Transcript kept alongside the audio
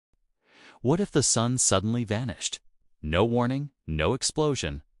What if the sun suddenly vanished? No warning, no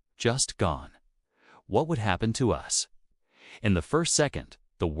explosion, just gone. What would happen to us? In the first second,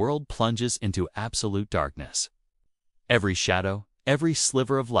 the world plunges into absolute darkness. Every shadow, every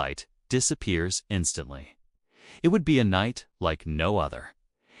sliver of light disappears instantly. It would be a night like no other.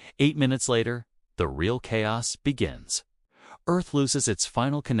 8 minutes later, the real chaos begins. Earth loses its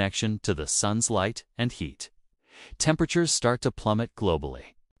final connection to the sun's light and heat. Temperatures start to plummet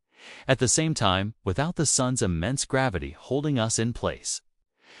globally. At the same time, without the sun's immense gravity holding us in place,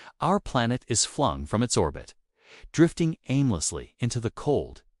 our planet is flung from its orbit, drifting aimlessly into the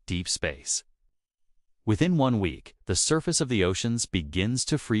cold, deep space. Within 1 week, the surface of the oceans begins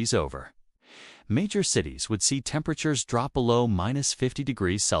to freeze over. Major cities would see temperatures drop below -50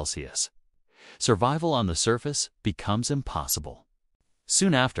 degrees Celsius. Survival on the surface becomes impossible.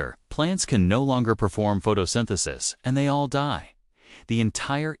 Soon after, plants can no longer perform photosynthesis and they all die. The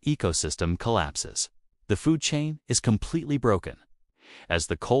entire ecosystem collapses. The food chain is completely broken. As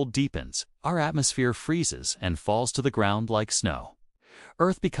the cold deepens, our atmosphere freezes and falls to the ground like snow.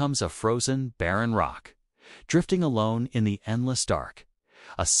 Earth becomes a frozen, barren rock, drifting alone in the endless dark,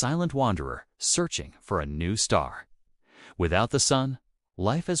 a silent wanderer searching for a new star. Without the sun,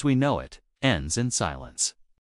 life as we know it ends in silence.